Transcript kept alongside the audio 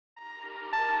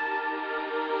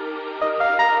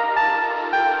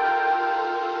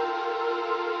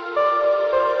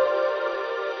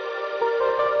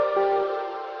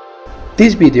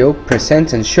This video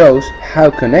presents and shows how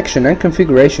connection and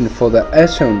configuration for the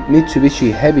Airzone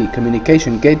Mitsubishi Heavy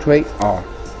communication gateway are.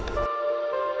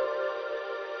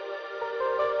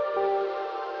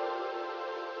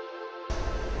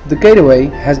 The gateway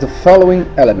has the following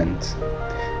elements: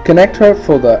 connector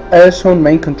for the Airzone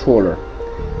main controller,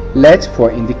 LED for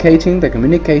indicating the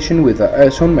communication with the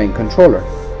Airzone main controller,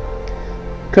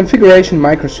 configuration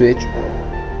microswitch,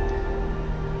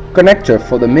 connector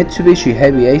for the Mitsubishi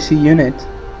Heavy AC unit,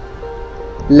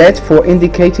 LED for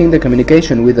indicating the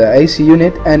communication with the AC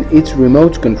unit and its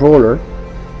remote controller,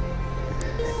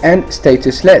 and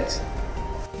status LED.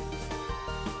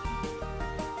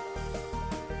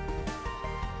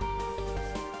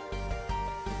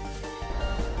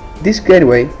 This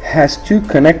gateway has two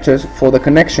connectors for the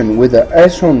connection with the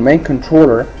Airzone main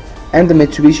controller and the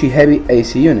Mitsubishi Heavy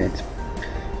AC unit.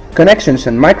 Connections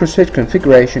and microswitch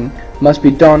configuration must be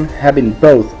done having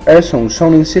both Airzone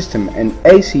zoning system and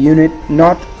AC unit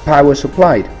not power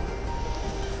supplied.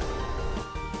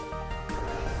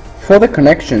 For the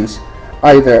connections,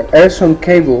 either Airzone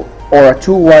cable or a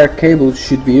two-wire cable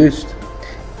should be used.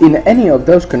 In any of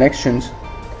those connections,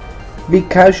 be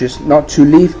cautious not to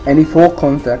leave any fault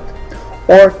contact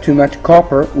or too much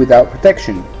copper without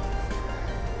protection.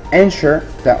 Ensure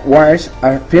that wires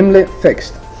are firmly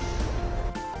fixed.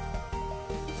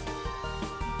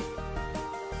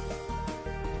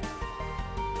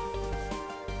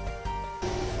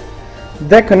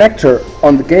 The connector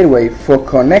on the gateway for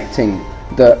connecting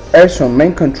the Airzone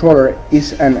main controller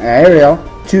is an aerial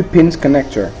 2-pins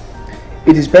connector.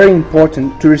 It is very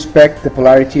important to respect the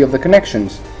polarity of the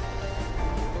connections.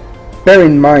 Bear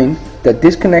in mind that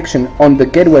this connection on the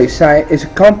gateway side is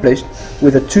accomplished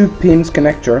with a 2-pins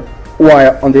connector,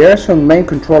 while on the Airzone main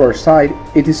controller side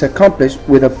it is accomplished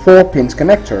with a 4-pins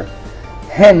connector.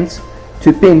 Hence,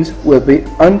 2 pins will be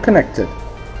unconnected.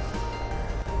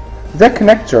 The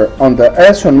connector on the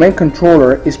Airzone main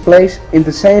controller is placed in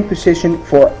the same position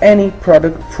for any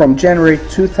product from January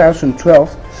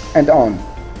 2012 and on.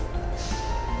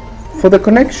 For the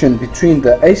connection between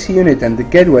the AC unit and the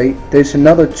gateway, there is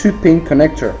another 2-pin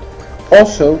connector,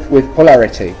 also with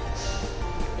polarity.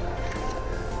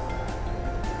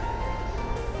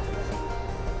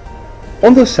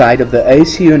 On the side of the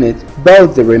AC unit,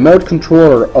 both the remote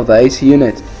controller of the AC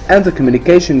unit and the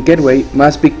communication gateway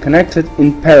must be connected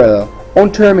in parallel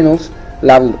on terminals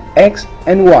labeled X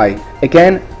and Y,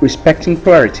 again respecting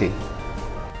polarity.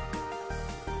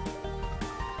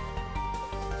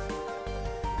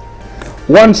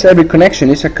 Once every connection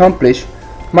is accomplished,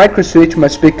 microswitch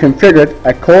must be configured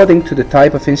according to the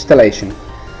type of installation,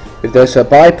 if there is a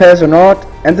bypass or not,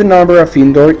 and the number of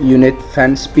indoor unit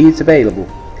fan speeds available.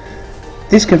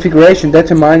 This configuration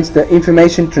determines the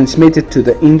information transmitted to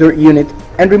the indoor unit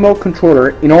and remote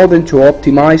controller in order to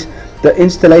optimize the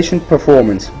installation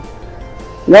performance.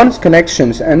 Once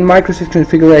connections and microswitch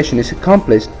configuration is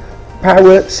accomplished,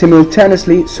 power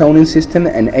simultaneously zoning system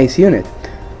and AC unit.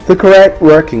 The correct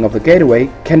working of the gateway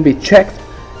can be checked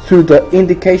through the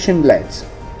indication LEDs.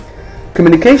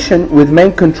 Communication with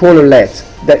main controller LEDs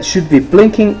that should be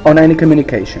blinking on any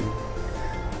communication.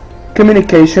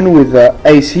 Communication with the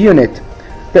AC unit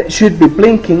that should be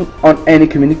blinking on any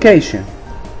communication.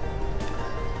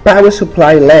 Power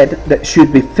supply LED that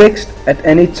should be fixed at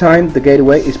any time the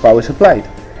gateway is power supplied,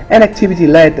 and activity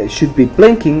LED that should be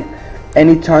blinking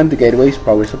any time the gateway is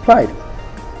power supplied.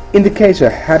 In the case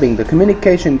of having the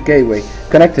communication gateway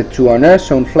connected to an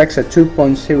Airzone Flexa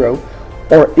 2.0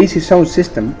 or Easy Zone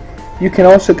system, you can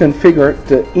also configure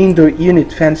the indoor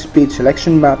unit fan speed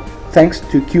selection map thanks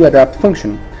to QAdapt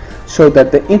function, so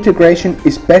that the integration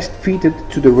is best fitted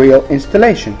to the real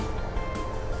installation.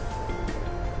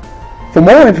 For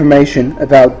more information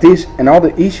about this and other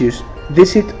issues,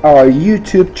 visit our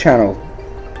YouTube channel.